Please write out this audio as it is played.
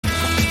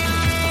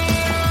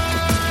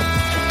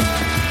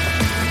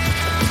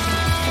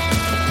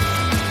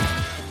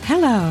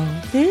Hello,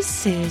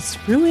 this is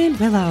Ruin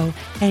Willow,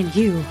 and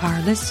you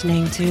are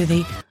listening to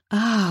the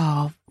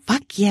Oh,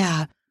 Fuck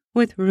Yeah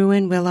with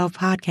Ruin Willow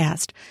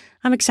podcast.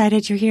 I'm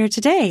excited you're here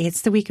today.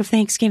 It's the week of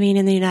Thanksgiving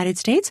in the United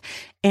States,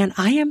 and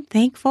I am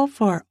thankful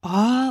for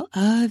all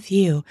of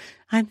you.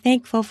 I'm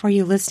thankful for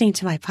you listening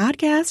to my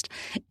podcast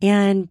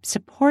and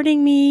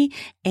supporting me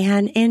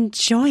and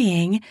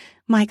enjoying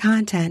my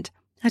content.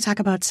 I talk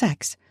about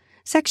sex,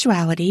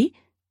 sexuality,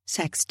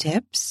 sex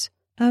tips,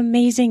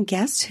 amazing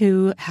guests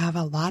who have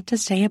a lot to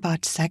say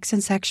about sex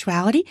and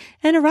sexuality,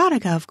 and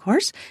erotica, of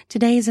course.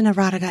 Today is an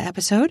erotica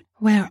episode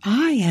where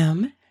I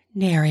am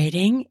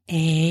narrating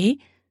a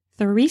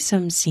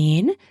threesome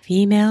scene,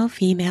 female,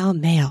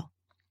 male,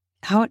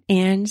 out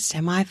in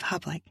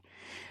semi-public.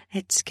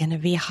 It's going to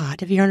be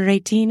hot. If you're under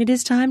 18, it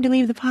is time to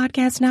leave the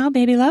podcast now,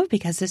 baby love,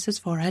 because this is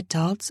for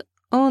adults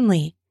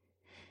only.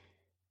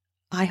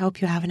 I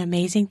hope you have an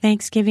amazing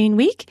Thanksgiving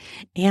week.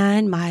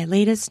 And my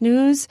latest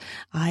news,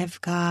 I've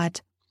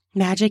got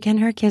Magic and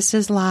Her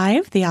Kisses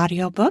Live, the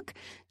audiobook.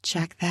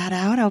 Check that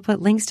out. I'll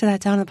put links to that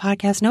down in the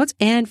podcast notes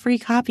and free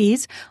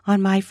copies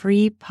on my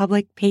free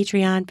public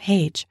Patreon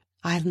page.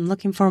 I'm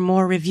looking for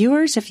more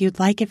reviewers. If you'd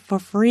like it for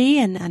free,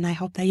 and I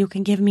hope that you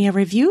can give me a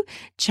review,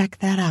 check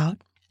that out.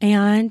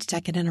 And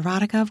Decadent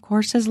Erotica, of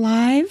course, is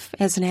live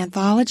as an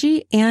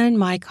anthology, and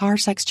my Car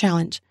Sex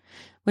Challenge,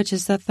 which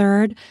is the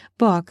third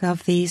book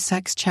of the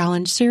Sex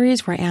Challenge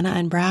series, where Anna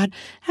and Brad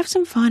have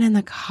some fun in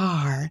the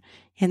car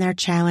in their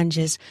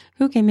challenges.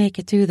 Who can make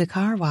it through the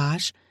car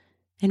wash,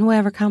 and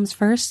whoever comes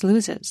first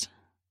loses.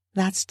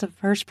 That's the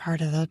first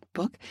part of the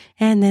book,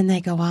 and then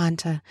they go on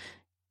to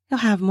you'll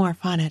have more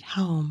fun at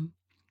home.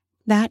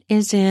 That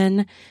is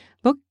in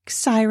Book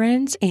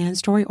Sirens and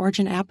Story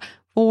Origin app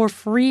for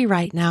free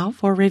right now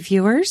for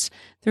reviewers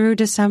through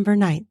December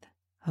 9th.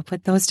 I'll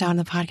put those down in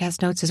the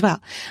podcast notes as well.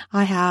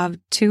 I have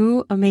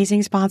two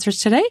amazing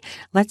sponsors today.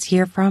 Let's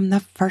hear from the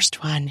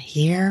first one.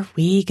 Here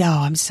we go.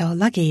 I'm so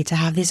lucky to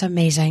have these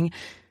amazing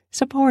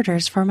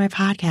supporters for my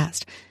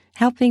podcast,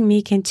 helping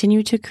me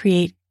continue to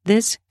create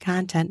this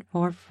content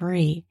for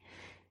free.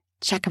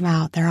 Check them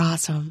out. They're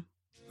awesome.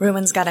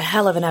 Ruin's got a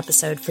hell of an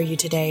episode for you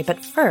today,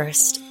 but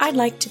first, I'd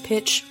like to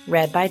pitch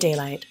Read by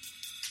Daylight.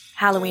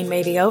 Halloween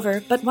may be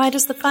over, but why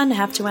does the fun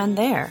have to end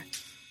there?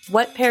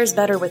 What pairs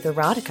better with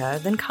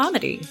erotica than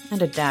comedy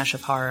and a dash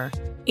of horror?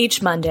 Each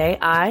Monday,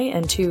 I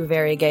and two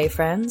very gay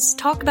friends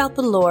talk about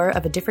the lore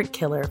of a different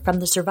killer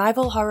from the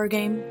survival horror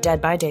game Dead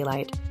by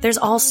Daylight. There's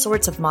all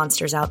sorts of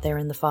monsters out there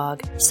in the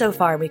fog. So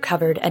far, we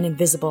covered an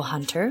invisible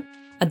hunter,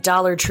 a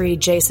Dollar Tree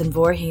Jason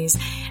Voorhees,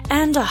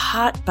 and a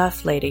hot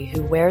buff lady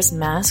who wears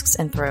masks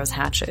and throws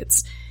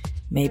hatchets.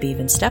 Maybe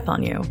even step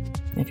on you,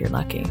 if you're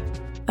lucky.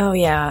 Oh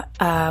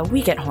yeah,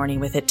 we get horny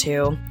with it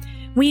too.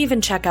 We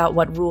even check out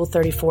what Rule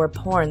 34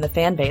 porn the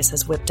fanbase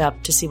has whipped up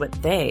to see what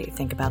they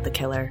think about the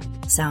killer.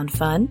 Sound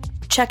fun?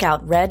 Check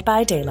out Read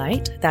by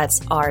Daylight,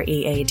 that's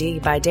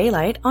R-E-A-D by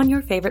Daylight, on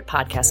your favorite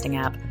podcasting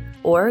app,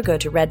 or go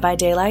to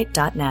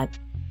readbydaylight.net.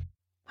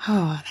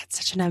 Oh, that's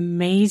such an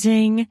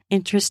amazing,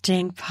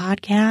 interesting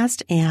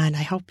podcast, and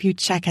I hope you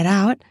check it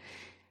out.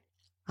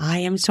 I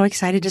am so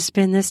excited to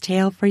spin this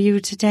tale for you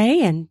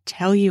today and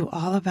tell you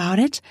all about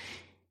it.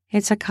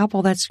 It's a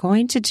couple that's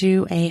going to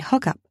do a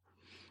hookup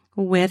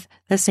with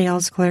the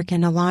sales clerk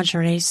in a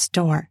lingerie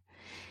store.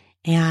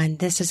 And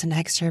this is an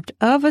excerpt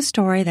of a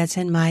story that's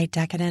in my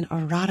Decadent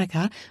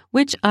Erotica,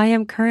 which I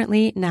am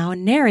currently now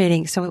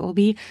narrating. So it will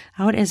be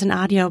out as an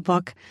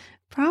audiobook.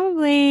 It's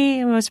probably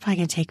going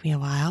to take me a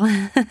while.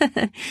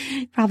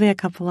 Probably a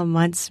couple of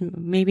months,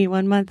 maybe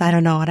 1 month. I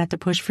don't know. I'd have to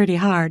push pretty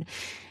hard.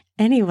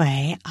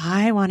 Anyway,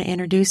 I want to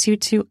introduce you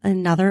to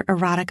another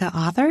erotica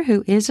author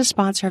who is a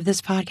sponsor of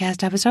this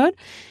podcast episode.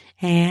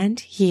 And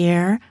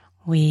here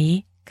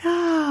we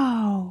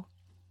go.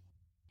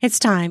 It's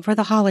time for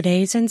the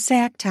holidays in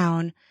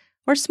Sacktown,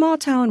 where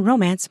small-town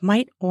romance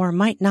might or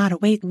might not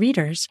await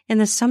readers in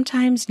the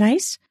sometimes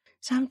nice,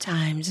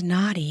 sometimes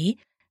naughty,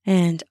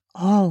 and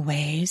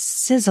always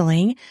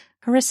sizzling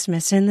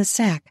Christmas in the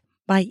Sack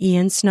by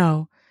Ian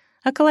Snow,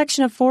 a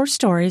collection of 4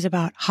 stories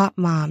about hot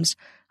moms,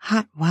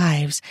 hot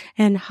wives,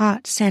 and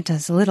hot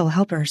Santa's little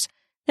helpers.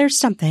 There's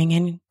something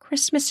in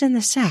Christmas in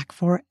the Sack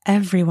for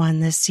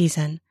everyone this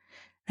season.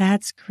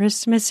 That's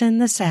Christmas in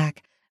the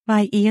Sack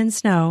by Ian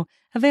Snow,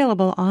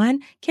 available on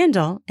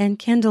Kindle and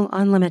Kindle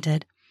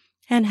Unlimited.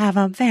 And have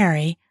a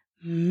very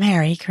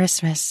Merry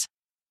Christmas.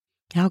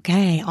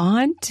 Okay,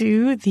 on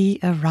to the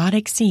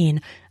erotic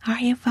scene. Are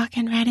you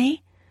fucking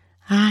ready?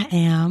 I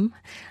am.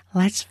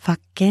 Let's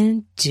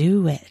fucking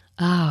do it.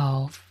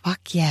 Oh,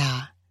 fuck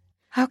yeah.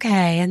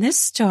 Okay, in this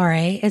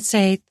story, it's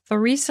a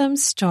threesome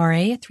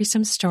story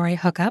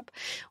hookup,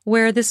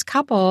 where this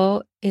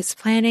couple is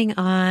planning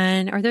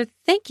on, or they're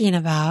thinking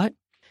about,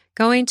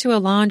 going to a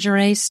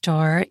lingerie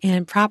store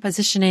and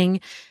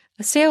propositioning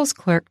a sales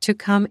clerk to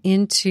come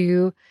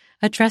into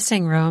a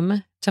dressing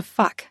room to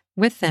fuck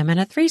with them in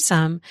a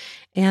threesome.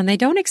 And they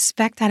don't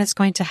expect that it's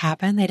going to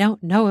happen. They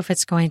don't know if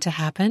it's going to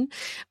happen.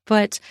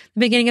 But the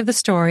beginning of the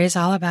story is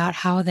all about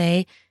how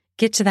they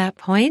get to that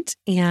point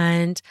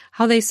and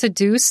how they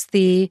seduce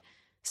the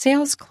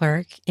sales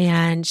clerk,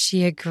 and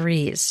she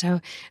agrees.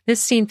 So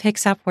this scene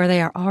picks up where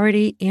they are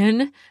already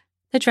in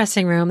the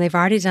dressing room. They've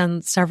already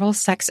done several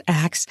sex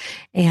acts,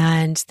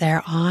 and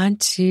they're on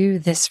to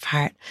this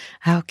part.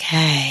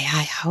 Okay,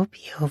 I hope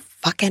you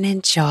fucking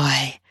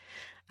enjoy.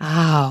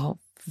 Oh,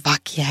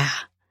 fuck yeah.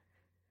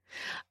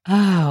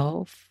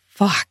 Oh,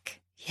 fuck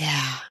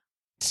yeah.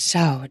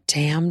 So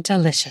damn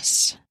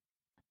delicious.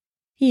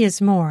 He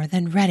is more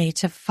than ready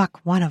to fuck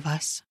one of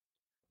us.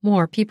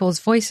 More people's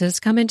voices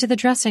come into the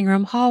dressing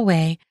room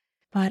hallway,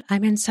 but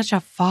I'm in such a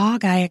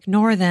fog I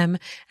ignore them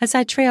as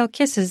I trail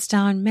kisses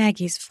down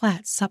Maggie's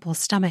flat, supple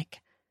stomach.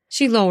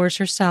 She lowers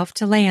herself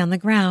to lay on the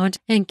ground,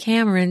 and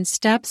Cameron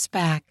steps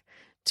back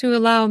to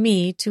allow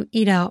me to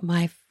eat out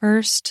my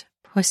first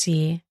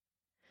pussy.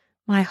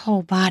 My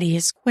whole body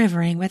is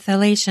quivering with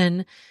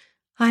elation.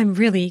 I'm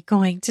really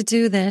going to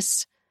do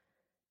this.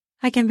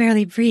 I can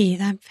barely breathe.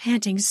 I'm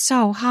panting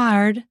so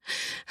hard.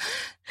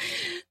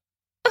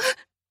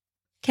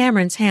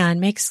 Cameron's hand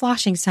makes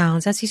sloshing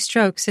sounds as he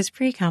strokes his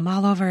pre-cum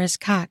all over his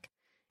cock.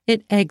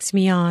 It eggs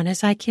me on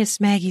as I kiss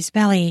Maggie's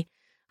belly.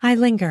 I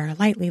linger,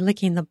 lightly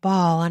licking the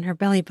ball on her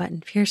belly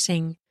button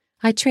piercing.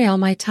 I trail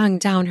my tongue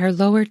down her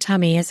lower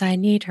tummy as I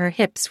knead her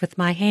hips with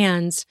my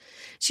hands.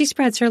 She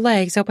spreads her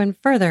legs open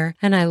further,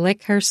 and I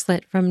lick her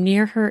slit from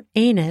near her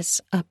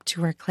anus up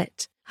to her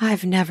clit.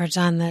 I've never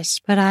done this,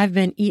 but I've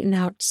been eaten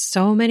out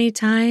so many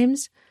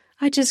times,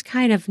 I just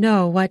kind of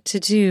know what to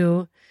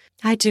do.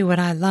 I do what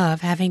I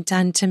love having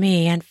done to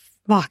me, and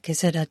fuck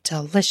is it a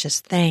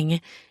delicious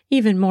thing,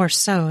 even more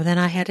so than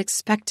I had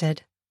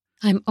expected.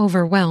 I'm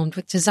overwhelmed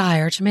with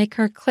desire to make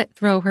her clit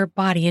throw her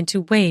body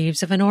into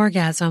waves of an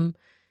orgasm.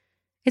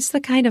 It's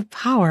the kind of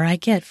power I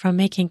get from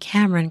making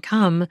Cameron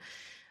come,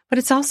 but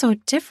it's also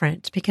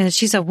different because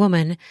she's a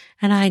woman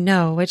and I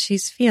know what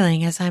she's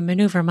feeling as I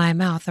maneuver my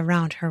mouth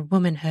around her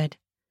womanhood.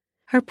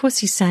 Her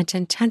pussy scent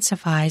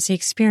intensifies the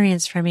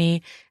experience for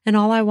me, and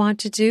all I want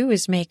to do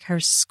is make her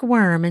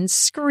squirm and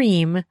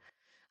scream.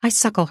 I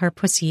suckle her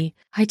pussy.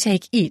 I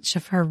take each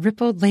of her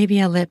rippled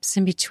labia lips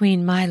in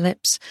between my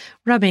lips,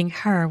 rubbing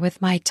her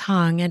with my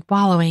tongue and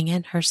wallowing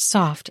in her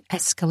soft,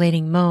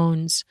 escalating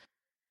moans.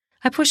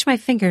 I push my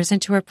fingers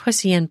into her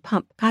pussy and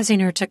pump, causing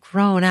her to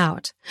groan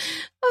out.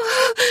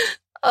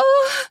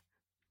 Oh.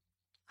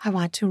 I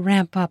want to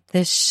ramp up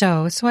this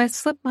show, so I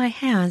slip my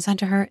hands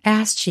under her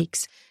ass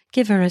cheeks,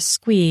 give her a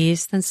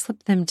squeeze, then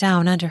slip them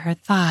down under her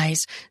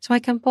thighs so I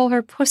can pull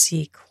her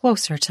pussy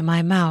closer to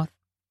my mouth.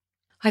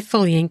 I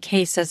fully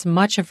encase as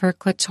much of her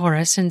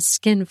clitoris and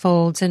skin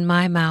folds in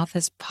my mouth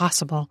as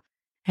possible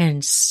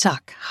and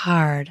suck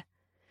hard.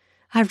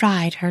 I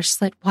ride her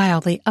slit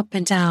wildly up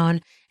and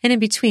down and in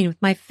between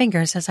with my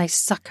fingers as I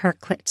suck her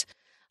clit.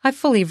 I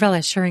fully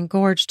relish her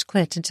engorged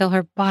clit until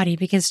her body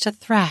begins to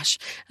thrash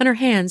and her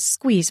hands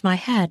squeeze my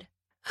head.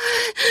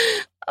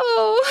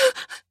 Oh!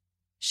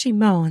 She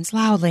moans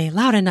loudly,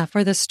 loud enough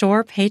for the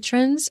store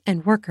patrons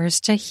and workers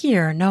to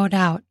hear, no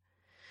doubt.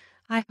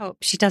 I hope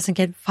she doesn't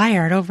get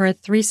fired over a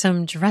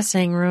threesome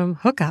dressing room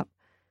hookup.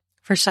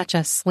 For such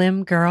a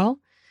slim girl,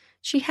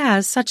 she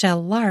has such a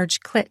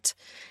large clit.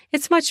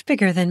 It's much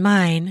bigger than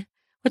mine,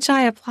 which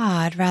I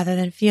applaud rather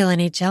than feel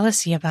any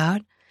jealousy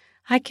about.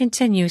 I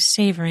continue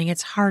savoring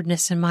its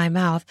hardness in my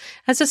mouth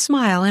as a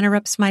smile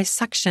interrupts my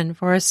suction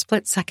for a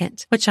split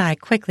second, which I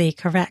quickly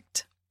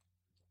correct.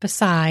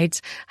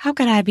 Besides, how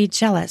could I be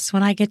jealous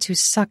when I get to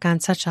suck on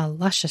such a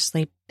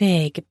lusciously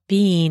big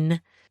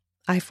bean?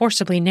 I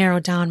forcibly narrow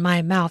down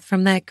my mouth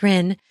from that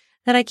grin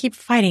that I keep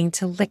fighting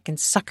to lick and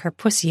suck her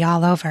pussy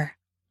all over.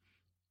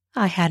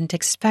 I hadn't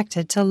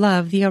expected to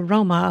love the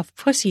aroma of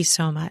pussy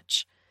so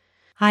much.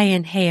 I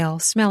inhale,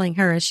 smelling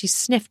her as she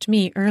sniffed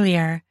me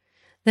earlier.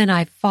 Then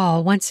I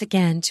fall once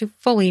again to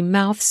fully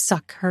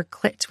mouth-suck her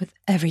clit with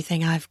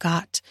everything I've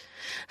got.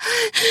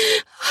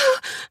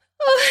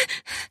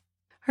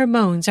 Her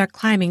moans are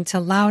climbing to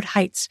loud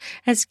heights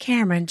as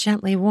Cameron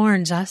gently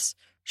warns us,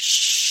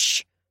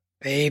 "Shh,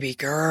 baby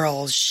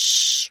girl,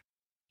 shh."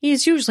 He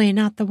is usually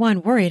not the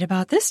one worried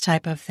about this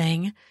type of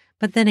thing,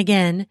 but then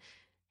again,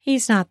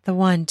 he's not the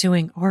one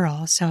doing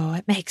oral, so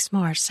it makes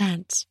more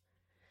sense.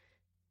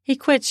 He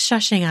quits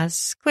shushing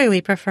us,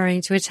 clearly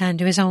preferring to attend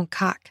to his own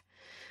cock.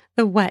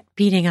 The wet,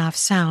 beating off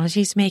sounds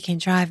he's making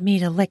drive me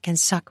to lick and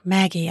suck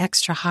Maggie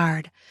extra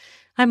hard.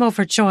 I'm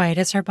overjoyed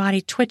as her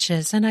body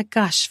twitches and a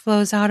gush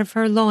flows out of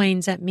her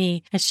loins at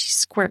me as she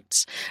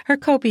squirts, her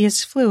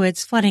copious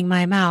fluids flooding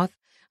my mouth.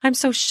 I'm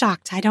so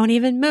shocked I don't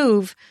even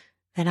move.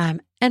 Then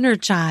I'm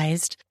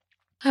energized.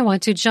 I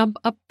want to jump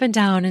up and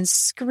down and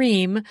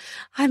scream,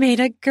 "I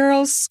made a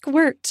girl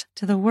squirt"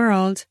 to the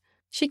world.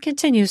 She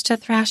continues to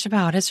thrash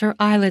about as her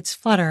eyelids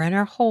flutter and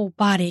her whole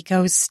body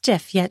goes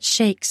stiff yet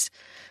shakes.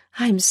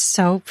 I'm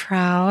so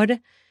proud.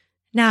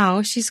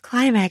 Now she's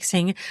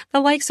climaxing. The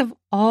likes of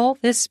all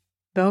this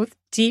both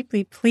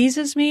deeply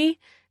pleases me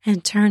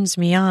and turns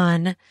me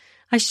on.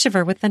 I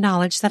shiver with the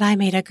knowledge that I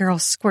made a girl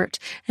squirt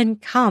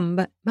and come,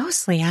 but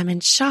mostly I'm in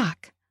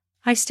shock.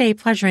 I stay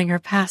pleasuring her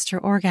past her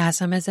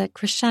orgasm as it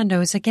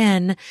crescendos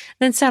again,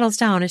 then settles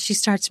down as she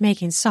starts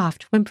making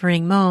soft,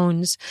 whimpering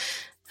moans.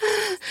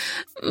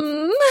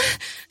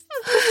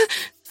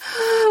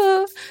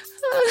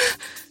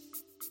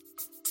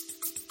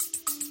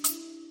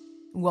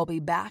 We'll be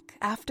back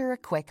after a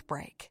quick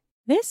break.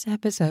 This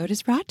episode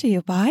is brought to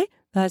you by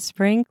the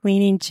spring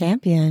cleaning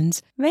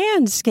champions,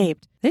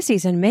 Manscaped. This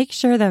season, make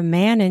sure the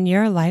man in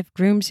your life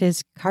grooms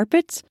his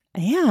carpets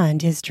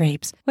and his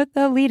drapes with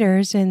the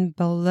leaders in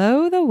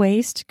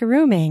below-the-waist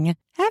grooming.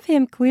 Have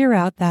him clear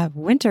out that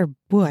winter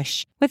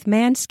bush with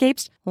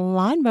Manscaped's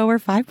Lawnmower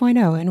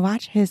 5.0 and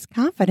watch his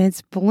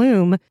confidence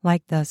bloom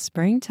like the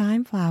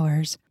springtime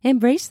flowers.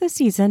 Embrace the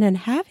season and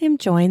have him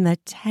join the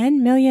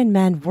 10 million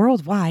men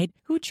worldwide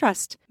who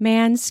trust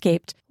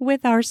Manscaped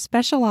with our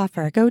special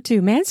offer. Go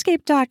to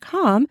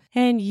manscaped.com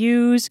and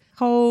use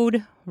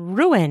code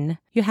RUIN.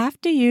 You have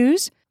to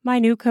use my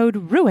new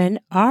code RUIN,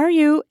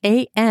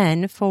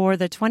 RUAN, for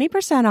the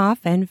 20% off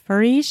and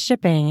free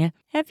shipping.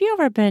 Have you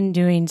ever been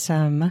doing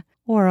some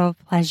oral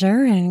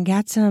pleasure and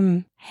got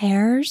some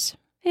hairs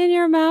in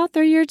your mouth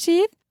or your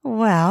teeth?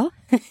 Well,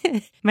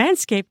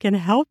 Manscaped can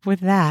help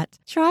with that.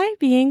 Try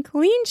being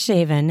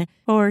clean-shaven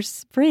or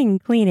spring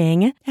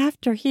cleaning.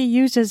 After he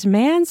uses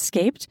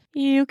Manscaped,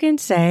 you can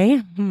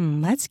say,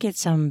 let's get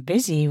some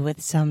busy with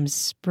some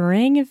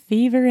spring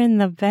fever in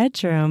the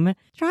bedroom.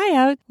 Try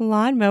out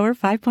Lawnmower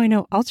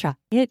 5.0 Ultra.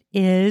 It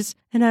is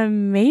an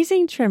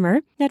amazing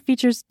trimmer that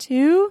features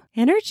 2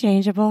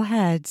 interchangeable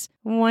heads,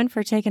 one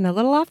for taking a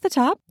little off the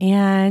top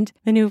and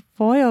the new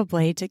foil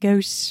blade to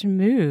go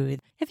smooth.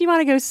 If you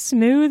want to go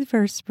smooth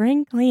for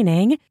spring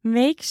cleaning,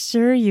 make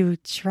sure you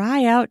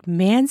try out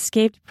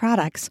Manscaped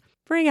products.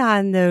 Bring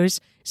on those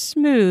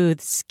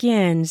smooth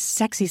skin,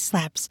 sexy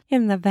slaps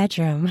in the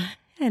bedroom.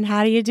 And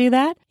how do you do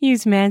that?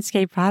 Use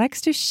Manscaped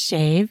products to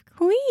shave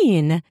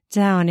clean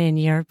down in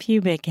your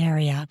pubic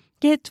area.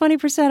 Get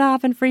 20%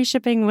 off and free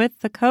shipping with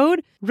the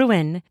code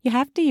RUIN. You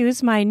have to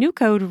use my new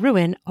code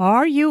RUIN,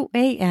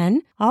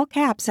 RUAN, all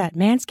caps at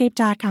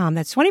manscaped.com.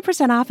 That's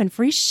 20% off and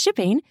free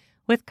shipping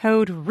with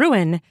code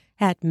RUIN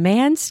at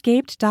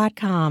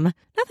manscaped.com.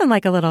 Nothing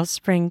like a little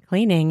spring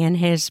cleaning in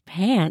his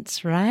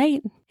pants,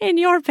 right? In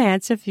your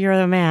pants if you're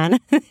the man.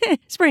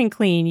 Spring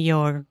clean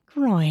your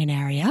groin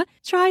area.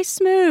 Try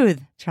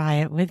smooth. Try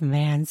it with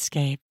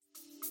Manscaped.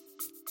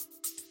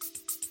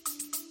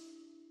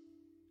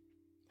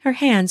 Her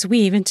hands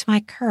weave into my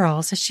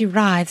curls as she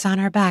writhes on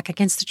her back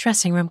against the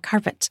dressing room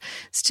carpet,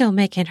 still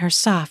making her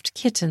soft,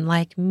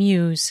 kitten-like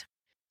mews.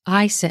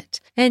 I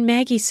sit, and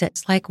Maggie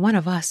sits like one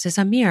of us is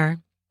a mirror.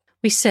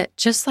 We sit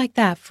just like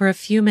that for a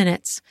few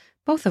minutes.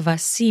 Both of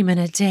us seem in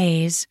a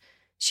daze.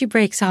 She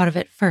breaks out of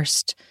it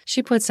first.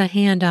 She puts a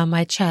hand on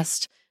my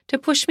chest to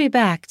push me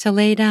back to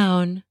lay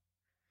down.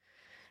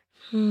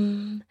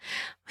 We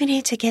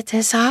need to get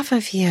this off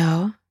of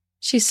you,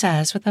 she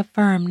says with a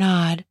firm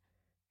nod.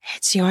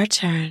 It's your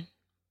turn.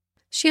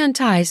 She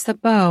unties the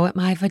bow at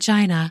my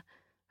vagina.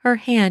 Her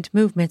hand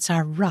movements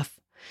are rough,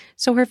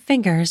 so her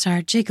fingers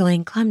are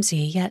jiggling clumsy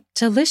yet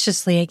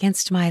deliciously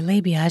against my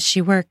labia as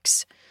she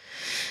works.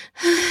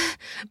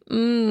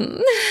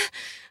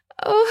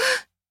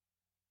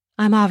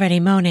 I'm already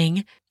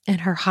moaning,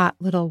 and her hot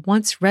little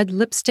once red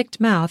lipsticked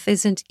mouth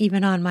isn't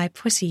even on my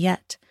pussy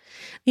yet.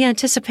 The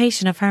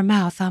anticipation of her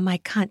mouth on my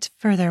cunt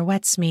further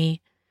wets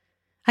me.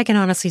 I can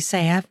honestly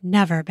say I've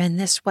never been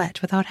this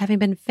wet without having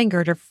been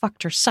fingered or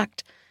fucked or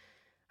sucked.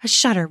 A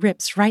shudder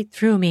rips right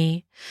through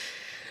me.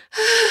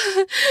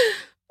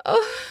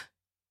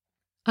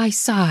 I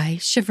sigh,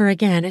 shiver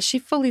again as she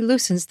fully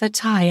loosens the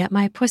tie at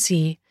my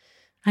pussy.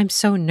 I'm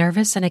so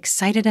nervous and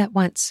excited at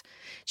once.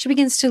 She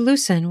begins to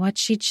loosen what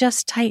she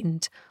just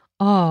tightened.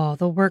 All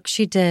the work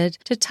she did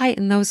to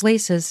tighten those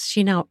laces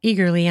she now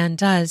eagerly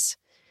undoes.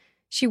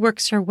 She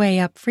works her way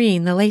up,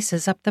 freeing the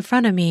laces up the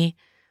front of me.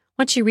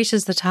 Once she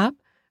reaches the top,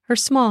 her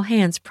small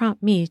hands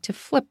prompt me to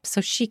flip so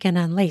she can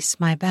unlace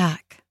my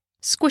back.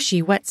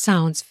 Squishy, wet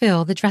sounds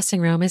fill the dressing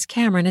room as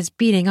Cameron is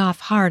beating off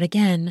hard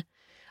again.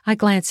 I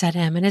glance at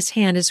him, and his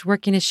hand is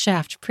working his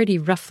shaft pretty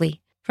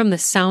roughly. From the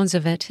sounds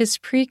of it, his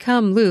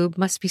pre-cum lube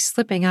must be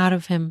slipping out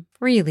of him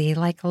freely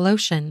like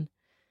lotion.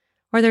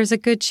 Or there's a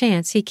good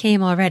chance he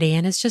came already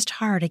and is just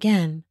hard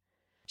again.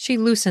 She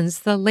loosens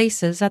the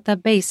laces at the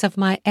base of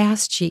my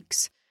ass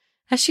cheeks.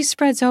 As she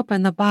spreads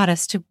open the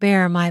bodice to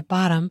bare my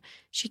bottom,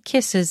 she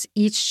kisses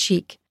each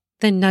cheek,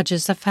 then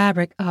nudges the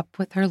fabric up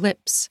with her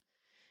lips.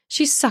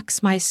 She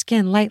sucks my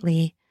skin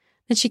lightly,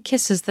 then she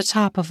kisses the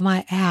top of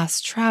my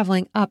ass,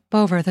 traveling up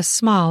over the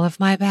small of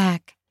my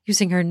back,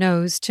 using her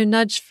nose to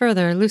nudge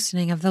further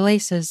loosening of the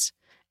laces.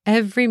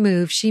 Every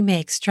move she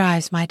makes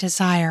drives my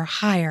desire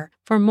higher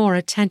for more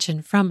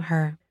attention from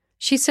her.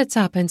 She sits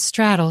up and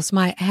straddles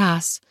my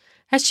ass.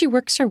 As she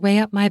works her way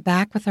up my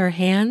back with her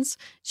hands,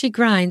 she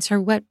grinds her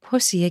wet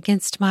pussy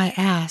against my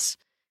ass.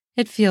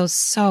 It feels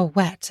so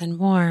wet and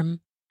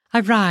warm. I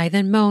writhe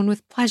and moan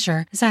with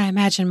pleasure as I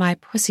imagine my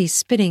pussy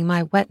spitting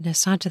my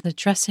wetness onto the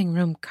dressing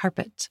room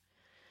carpet.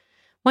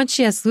 Once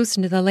she has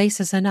loosened the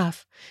laces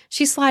enough,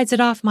 she slides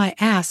it off my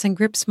ass and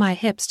grips my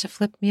hips to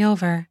flip me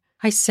over.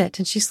 I sit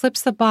and she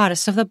slips the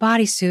bodice of the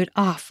bodysuit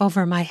off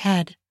over my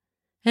head.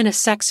 In a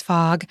sex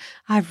fog,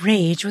 I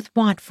rage with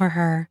want for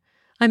her.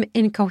 I'm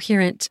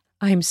incoherent.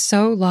 I'm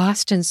so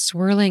lost in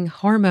swirling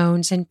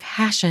hormones and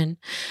passion.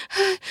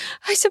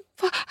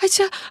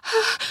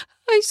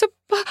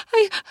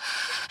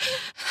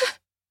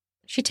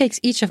 She takes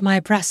each of my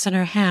breasts in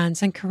her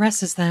hands and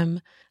caresses them.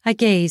 I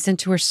gaze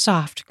into her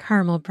soft,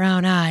 caramel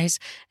brown eyes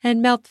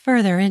and melt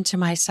further into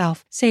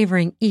myself,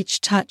 savoring each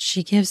touch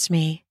she gives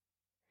me.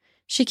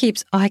 She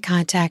keeps eye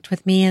contact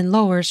with me and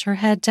lowers her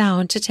head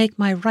down to take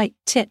my right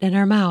tit in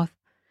her mouth.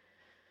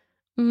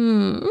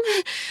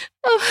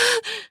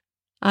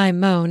 I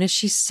moan as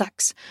she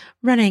sucks,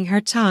 running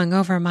her tongue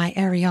over my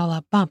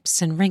areola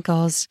bumps and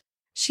wrinkles.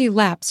 She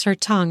laps her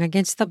tongue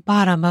against the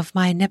bottom of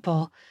my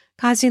nipple,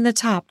 causing the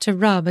top to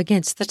rub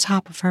against the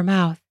top of her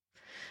mouth.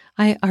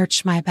 I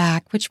arch my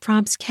back, which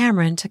prompts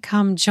Cameron to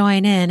come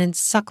join in and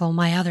suckle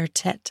my other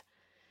tit.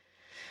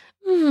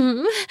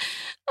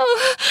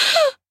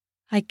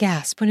 I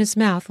gasp when his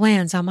mouth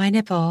lands on my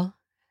nipple.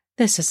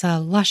 This is a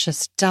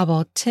luscious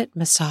double tit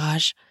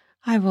massage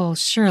I will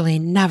surely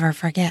never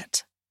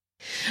forget.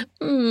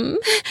 I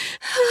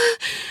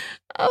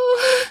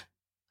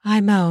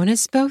moan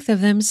as both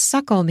of them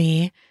suckle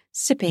me,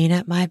 sipping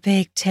at my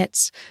big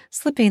tits,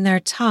 slipping their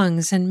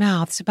tongues and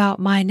mouths about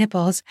my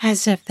nipples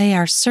as if they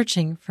are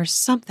searching for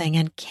something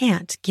and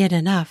can't get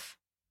enough.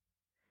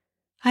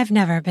 I've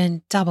never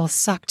been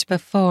double-sucked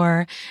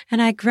before,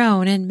 and I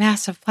groan in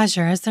massive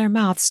pleasure as their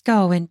mouths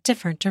go in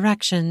different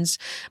directions,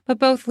 but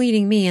both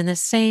leading me in the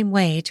same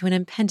way to an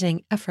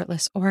impending,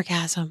 effortless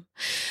orgasm.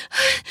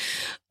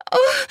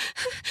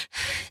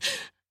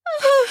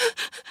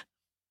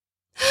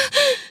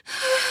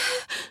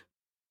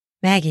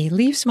 Maggie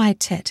leaves my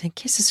tit and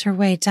kisses her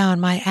way down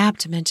my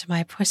abdomen to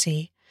my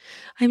pussy.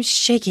 I'm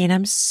shaking.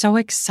 I'm so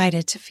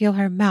excited to feel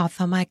her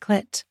mouth on my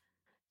clit.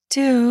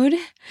 Dude,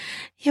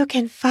 you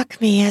can fuck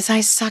me as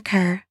I suck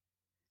her,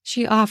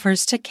 she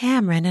offers to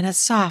Cameron in a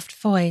soft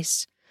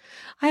voice.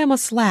 I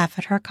almost laugh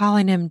at her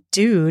calling him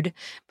dude,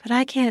 but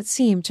I can't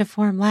seem to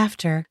form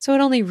laughter, so it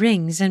only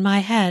rings in my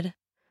head.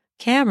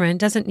 Cameron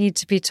doesn't need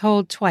to be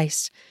told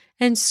twice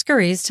and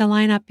scurries to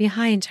line up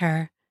behind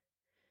her.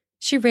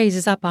 She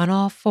raises up on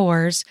all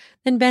fours,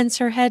 then bends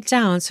her head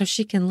down so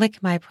she can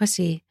lick my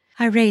pussy.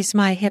 I raise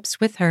my hips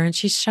with her and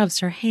she shoves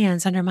her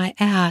hands under my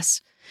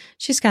ass.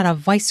 She's got a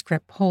vice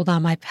grip hold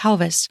on my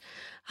pelvis.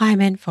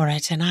 I'm in for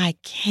it and I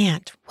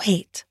can't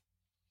wait.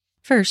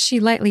 First, she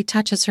lightly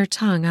touches her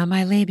tongue on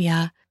my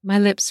labia. My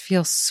lips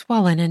feel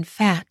swollen and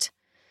fat.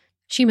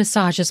 She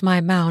massages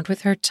my mound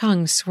with her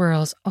tongue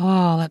swirls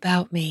all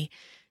about me,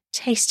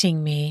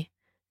 tasting me,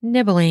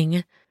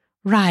 nibbling,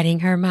 riding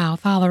her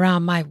mouth all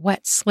around my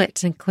wet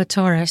slit and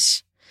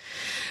clitoris.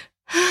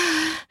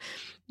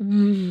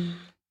 You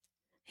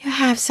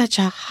have such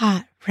a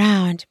hot,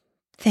 round,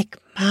 thick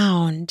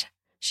mound,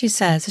 she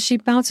says as she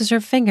bounces her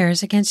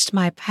fingers against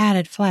my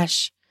padded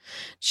flesh.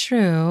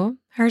 True,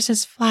 hers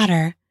is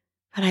flatter,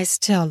 but I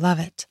still love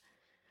it.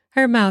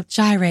 Her mouth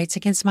gyrates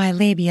against my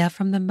labia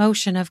from the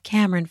motion of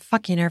Cameron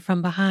fucking her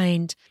from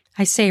behind.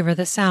 I savor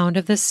the sound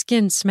of the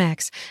skin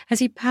smacks as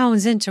he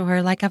pounds into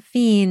her like a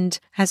fiend.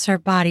 As her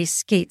body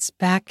skates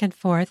back and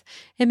forth,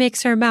 it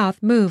makes her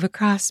mouth move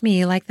across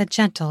me like the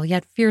gentle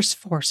yet fierce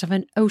force of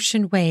an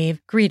ocean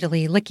wave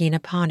greedily licking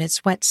upon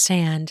its wet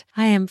sand.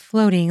 I am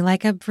floating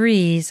like a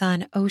breeze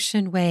on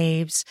ocean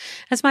waves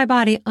as my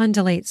body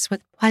undulates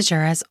with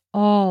pleasure as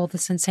all the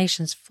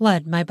sensations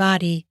flood my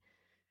body.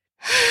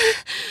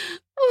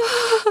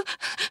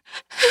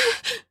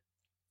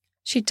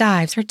 She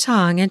dives her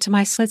tongue into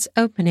my slit's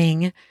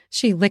opening.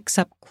 She licks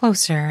up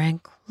closer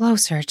and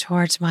closer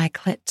towards my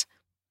clit.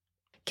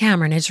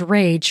 Cameron is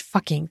rage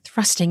fucking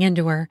thrusting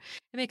into her.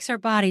 It makes her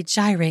body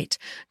gyrate,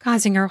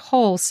 causing her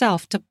whole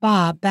self to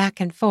bob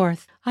back and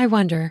forth. I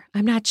wonder,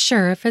 I'm not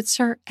sure if it's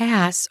her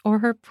ass or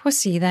her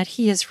pussy that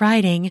he is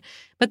riding,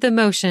 but the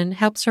motion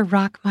helps her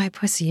rock my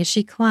pussy as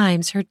she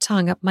climbs her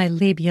tongue up my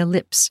labia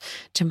lips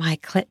to my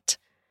clit.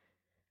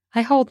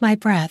 I hold my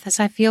breath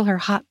as I feel her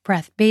hot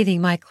breath bathing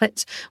my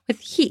clit with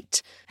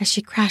heat as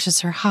she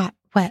crashes her hot,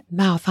 wet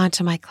mouth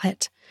onto my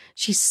clit.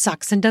 She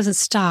sucks and doesn't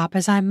stop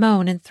as I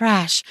moan and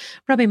thrash,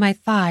 rubbing my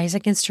thighs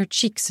against her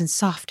cheeks and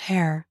soft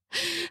hair.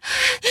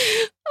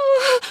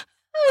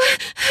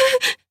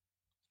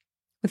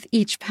 With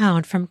each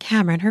pound from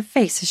Cameron, her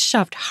face is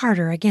shoved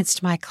harder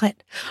against my clit.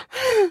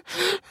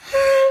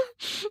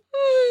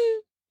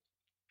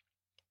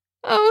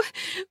 Oh,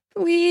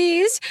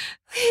 please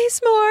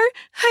more.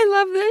 I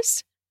love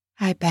this.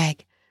 I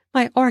beg.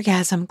 My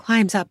orgasm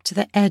climbs up to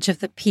the edge of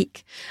the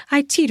peak.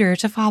 I teeter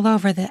to fall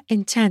over the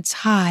intense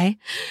high.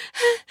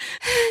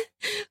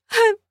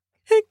 I'm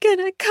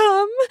gonna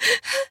come.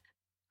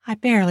 I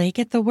barely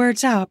get the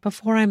words out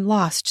before I'm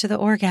lost to the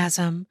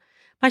orgasm.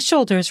 My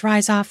shoulders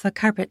rise off the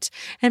carpet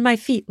and my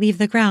feet leave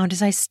the ground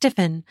as I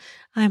stiffen.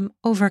 I'm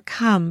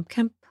overcome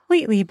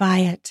completely by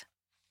it.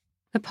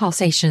 The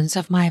pulsations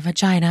of my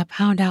vagina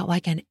pound out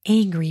like an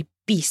angry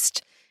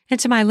beast, and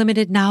to my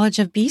limited knowledge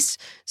of beasts,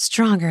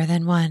 stronger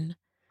than one.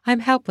 I'm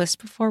helpless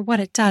before what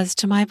it does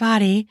to my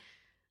body.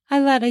 I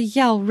let a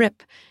yell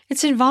rip.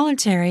 It's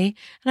involuntary,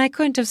 and I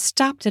couldn't have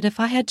stopped it if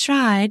I had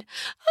tried.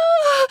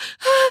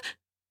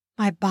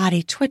 My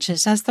body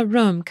twitches as the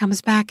room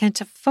comes back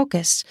into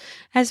focus,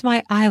 as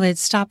my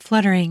eyelids stop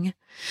fluttering.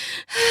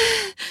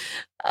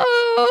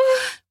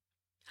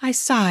 I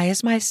sigh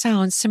as my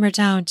sounds simmer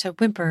down to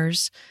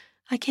whimpers.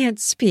 I can't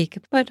speak,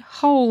 but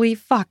holy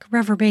fuck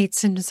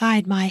reverberates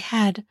inside my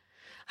head.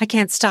 I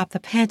can't stop the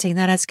panting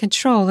that has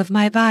control of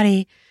my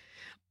body.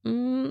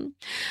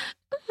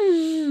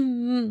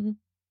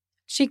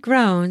 She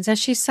groans as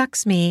she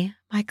sucks me.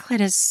 My clit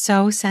is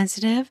so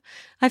sensitive.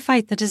 I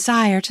fight the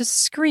desire to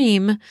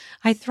scream.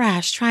 I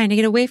thrash, trying to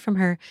get away from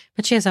her,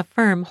 but she has a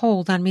firm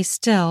hold on me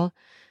still.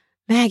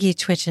 Maggie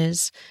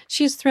twitches.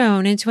 She's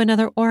thrown into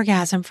another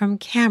orgasm from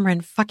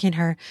Cameron fucking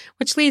her,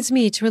 which leads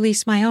me to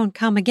release my own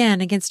cum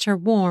again against her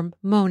warm,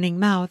 moaning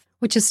mouth,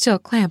 which is still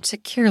clamped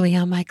securely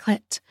on my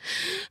clit.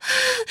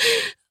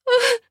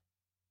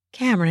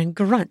 Cameron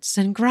grunts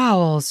and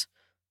growls.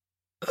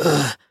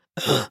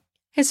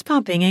 His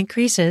pumping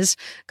increases,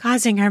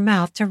 causing her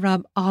mouth to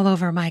rub all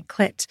over my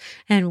clit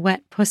and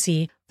wet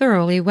pussy,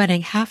 thoroughly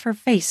wetting half her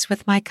face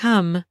with my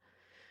cum.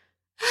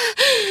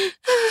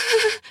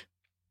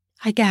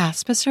 I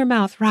gasp as her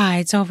mouth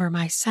rides over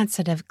my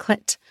sensitive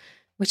clit,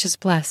 which is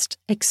blessed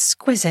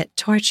exquisite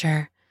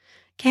torture.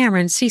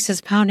 Cameron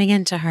ceases pounding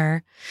into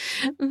her.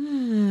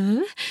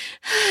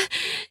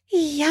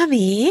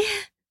 Yummy,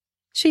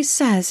 she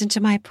says into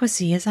my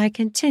pussy as I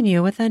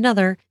continue with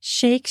another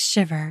shake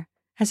shiver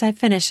as I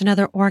finish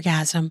another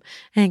orgasm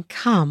and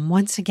come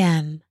once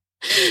again.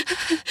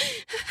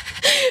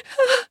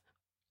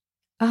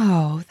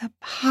 Oh, the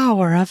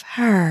power of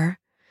her.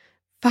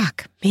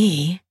 Fuck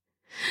me.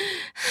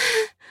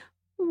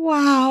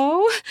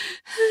 Wow,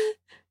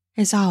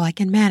 is all I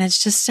can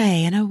manage to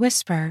say in a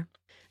whisper.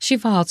 She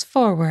falls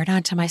forward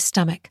onto my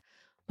stomach.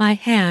 My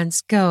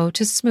hands go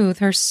to smooth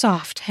her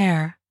soft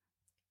hair.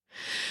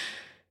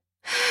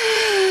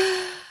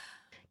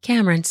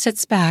 Cameron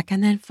sits back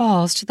and then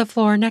falls to the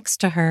floor next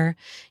to her,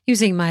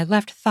 using my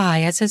left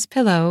thigh as his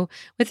pillow,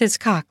 with his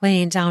cock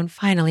laying down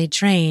finally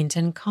drained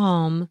and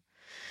calm.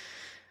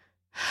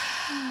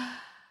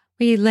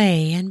 We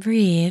lay and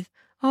breathe,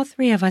 all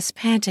three of us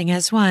panting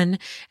as one,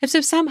 as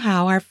if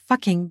somehow our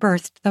fucking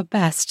birthed the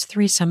best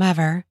threesome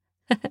ever.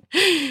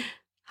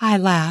 I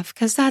laugh,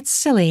 'cause that's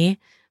silly,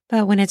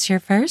 but when it's your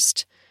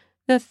first,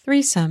 the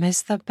threesome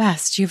is the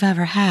best you've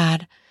ever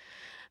had.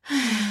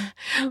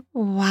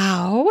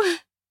 Wow,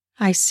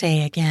 I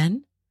say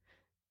again.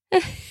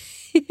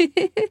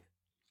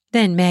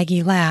 Then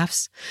Maggie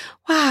laughs.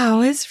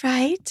 Wow is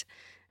right.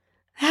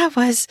 That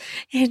was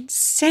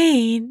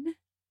insane.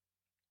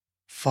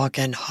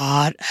 Fucking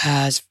hot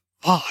as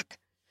fuck,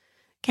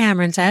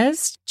 Cameron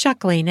says,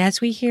 chuckling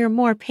as we hear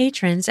more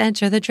patrons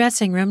enter the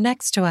dressing room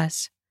next to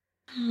us.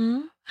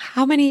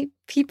 How many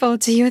people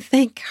do you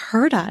think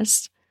heard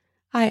us?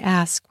 I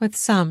ask with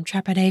some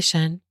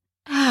trepidation.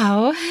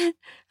 Oh,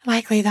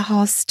 likely the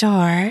whole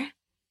store,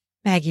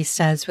 Maggie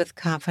says with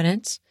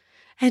confidence.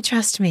 And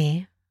trust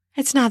me,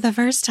 it's not the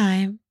first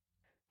time.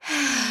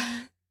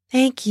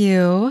 Thank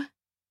you,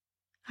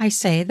 I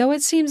say, though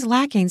it seems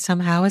lacking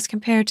somehow as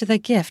compared to the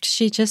gift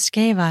she just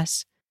gave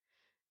us.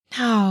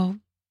 No,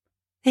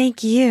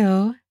 thank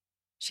you,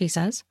 she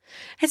says.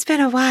 It's been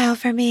a while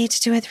for me to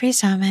do a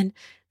threesome, and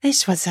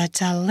this was a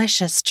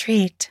delicious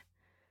treat.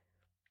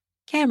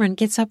 Cameron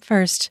gets up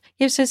first,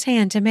 gives his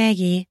hand to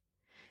Maggie.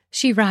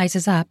 She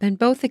rises up, and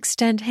both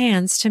extend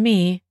hands to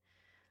me.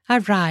 I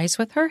rise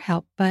with her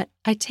help, but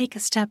I take a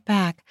step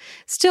back,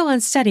 still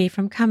unsteady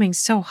from coming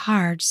so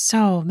hard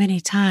so many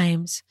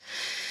times.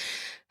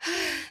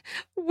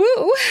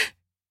 Woo!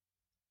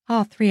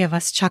 All three of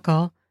us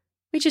chuckle.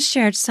 We just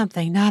shared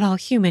something not all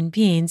human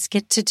beings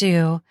get to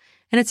do,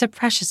 and it's a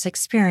precious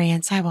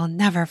experience I will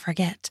never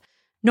forget,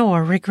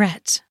 nor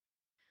regret.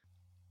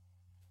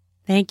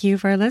 Thank you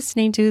for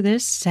listening to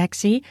this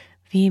sexy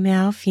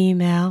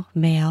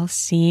female-male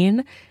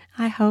scene.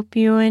 I hope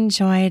you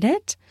enjoyed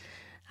it.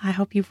 I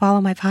hope you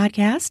follow my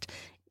podcast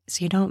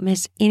so you don't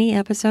miss any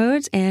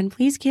episodes, and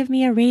please give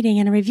me a rating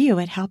and a review.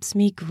 It helps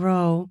me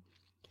grow.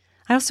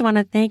 I also want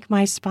to thank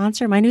my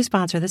sponsor, my new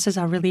sponsor. This is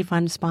a really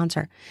fun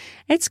sponsor.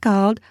 It's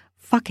called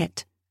Fuck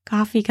It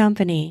Coffee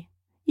Company.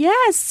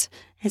 Yes!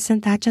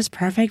 Isn't that just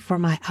perfect for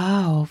my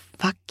Oh,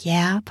 Fuck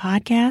Yeah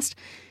podcast?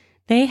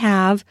 They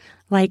have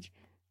like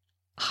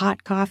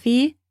hot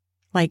coffee,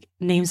 like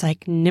names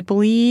like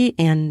Nipply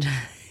and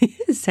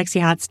sexy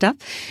hot stuff.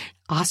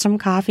 Awesome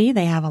coffee.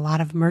 They have a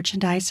lot of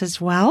merchandise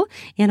as well.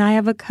 And I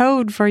have a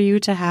code for you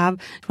to have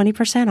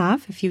 20%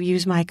 off if you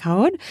use my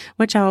code,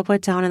 which I will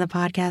put down in the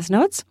podcast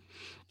notes.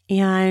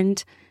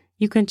 And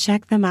you can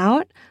check them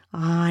out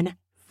on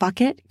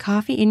Fuck It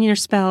Coffee, and you're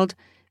spelled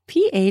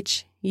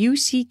Phuckit.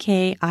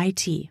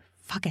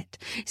 Fuck it.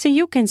 So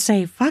you can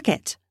say fuck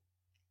it.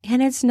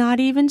 And it's not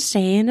even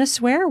saying a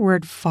swear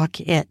word, fuck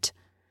it.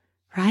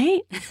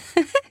 Right?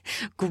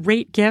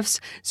 Great gifts,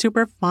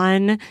 super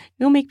fun.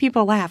 You'll make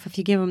people laugh if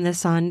you give them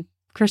this on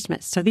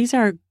Christmas. So these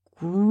are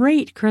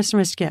great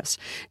Christmas gifts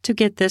to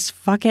get this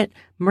Fuck It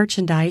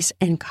merchandise,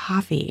 and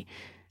coffee.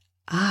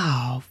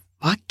 Oh,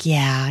 fuck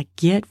yeah.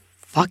 Get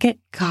fuck it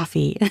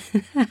coffee.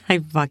 I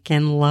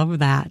fucking love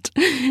that.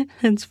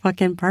 It's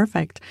fucking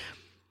perfect.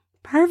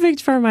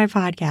 Perfect for my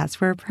podcast.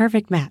 We're a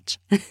perfect match.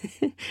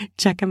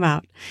 Check them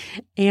out.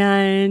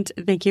 And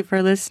thank you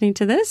for listening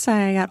to this.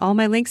 I got all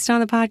my links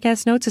down in the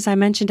podcast notes, as I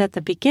mentioned at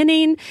the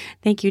beginning.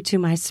 Thank you to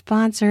my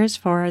sponsors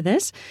for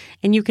this.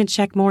 And you can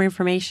check more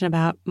information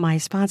about my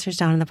sponsors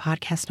down in the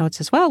podcast notes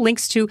as well.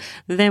 Links to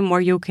them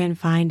where you can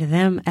find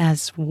them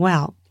as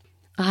well.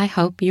 I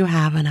hope you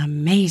have an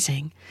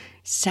amazing,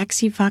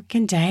 sexy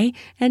fucking day,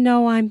 and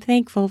know I'm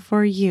thankful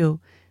for you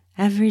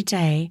every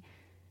day.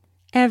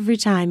 Every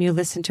time you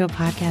listen to a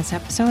podcast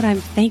episode,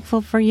 I'm thankful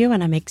for you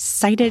and I'm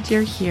excited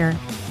you're here.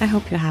 I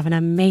hope you have an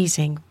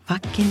amazing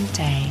fucking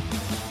day.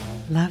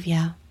 Love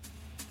ya.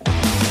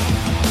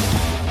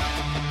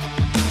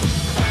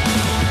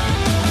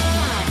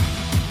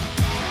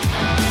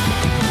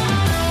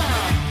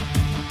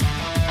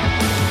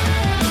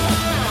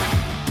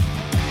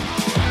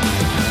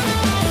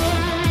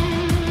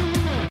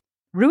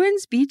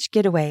 Ruin's Beach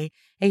Getaway,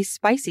 a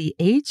spicy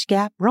age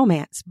gap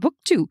romance, Book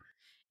 2,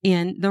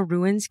 in the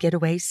Ruin's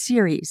Getaway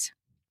series.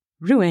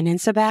 Ruin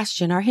and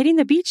Sebastian are hitting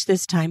the beach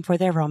this time for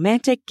their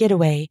romantic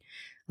getaway.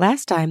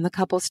 Last time, the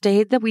couple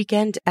stayed the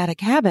weekend at a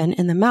cabin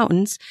in the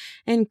mountains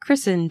and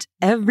christened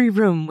every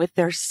room with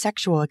their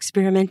sexual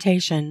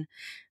experimentation.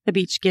 The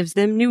beach gives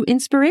them new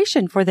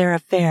inspiration for their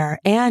affair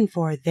and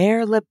for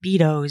their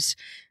libidos.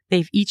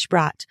 They've each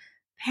brought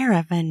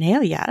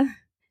paraphernalia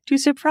to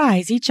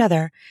surprise each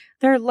other.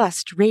 Their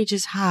lust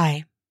rages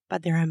high,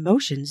 but their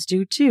emotions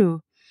do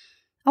too.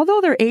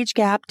 Although their age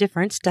gap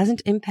difference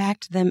doesn't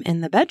impact them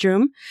in the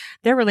bedroom,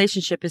 their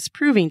relationship is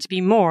proving to be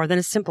more than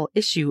a simple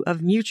issue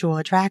of mutual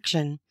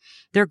attraction.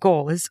 Their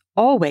goal is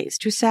always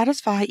to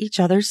satisfy each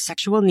other's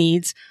sexual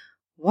needs,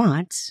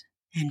 wants,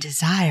 and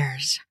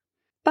desires.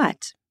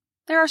 But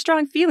there are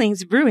strong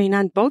feelings brewing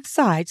on both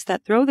sides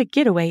that throw the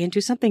getaway into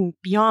something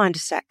beyond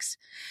sex.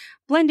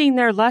 Blending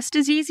their lust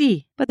is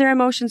easy, but their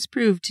emotions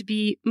prove to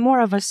be more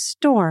of a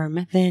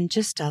storm than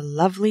just a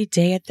lovely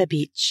day at the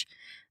beach.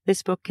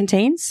 This book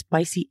contains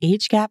spicy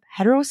age gap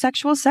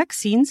heterosexual sex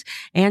scenes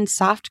and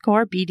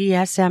softcore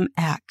BDSM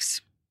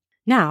acts.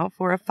 Now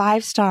for a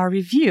 5-star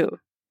review.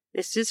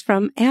 This is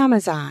from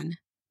Amazon.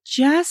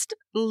 Just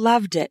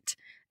loved it.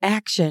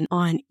 Action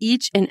on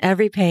each and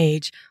every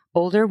page.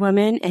 Older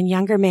woman and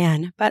younger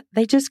man, but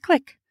they just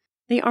click.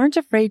 They aren't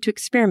afraid to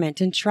experiment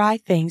and try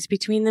things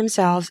between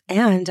themselves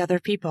and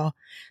other people.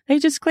 They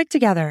just click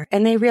together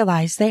and they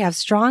realize they have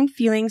strong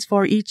feelings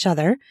for each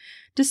other,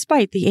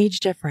 despite the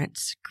age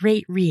difference.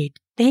 Great read.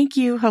 Thank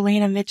you,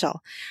 Helena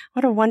Mitchell.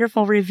 What a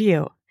wonderful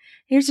review.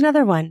 Here's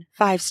another one,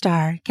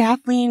 5-star,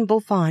 Kathleen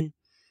Bulfon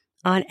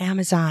on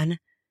Amazon.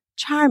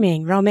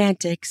 Charming,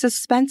 romantic,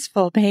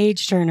 suspenseful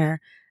page-turner.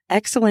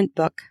 Excellent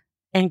book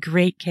and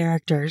great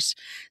characters.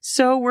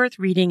 So worth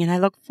reading, and I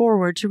look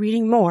forward to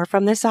reading more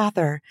from this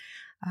author.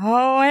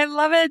 Oh, I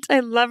love it. I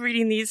love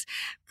reading these.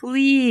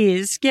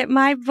 Please get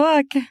my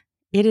book.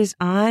 It is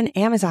on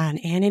Amazon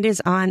and it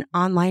is on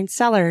online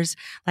sellers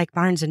like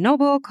Barnes &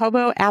 Noble,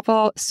 Kobo,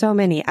 Apple, so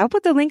many. I'll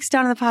put the links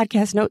down in the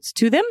podcast notes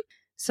to them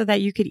so that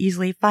you could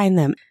easily find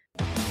them.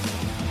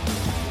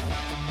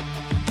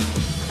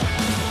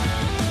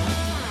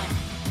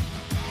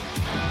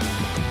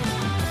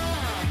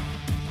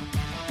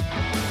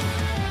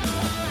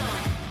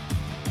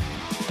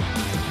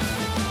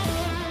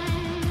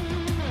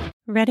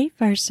 Ready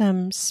for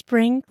some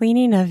spring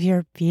cleaning of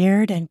your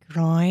beard and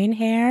groin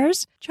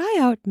hairs? Try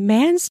out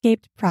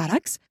Manscaped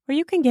products where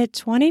you can get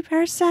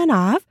 20%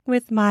 off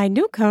with my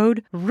new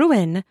code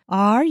RUAN,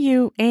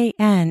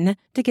 RUAN,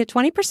 to get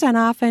 20%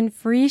 off and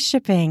free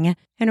shipping.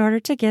 In order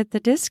to get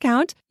the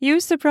discount,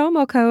 use the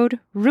promo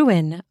code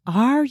RUAN,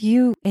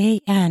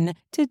 RUAN,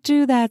 to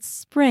do that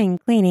spring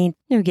cleaning.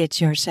 You get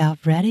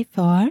yourself ready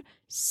for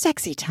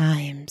sexy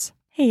times.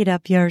 Heat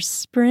up your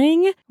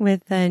spring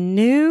with a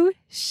new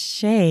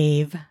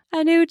shave,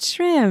 a new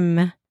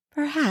trim.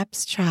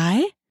 Perhaps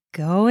try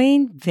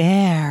going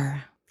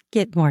bare.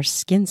 Get more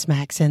skin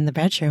smacks in the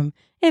bedroom,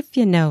 if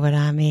you know what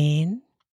I mean.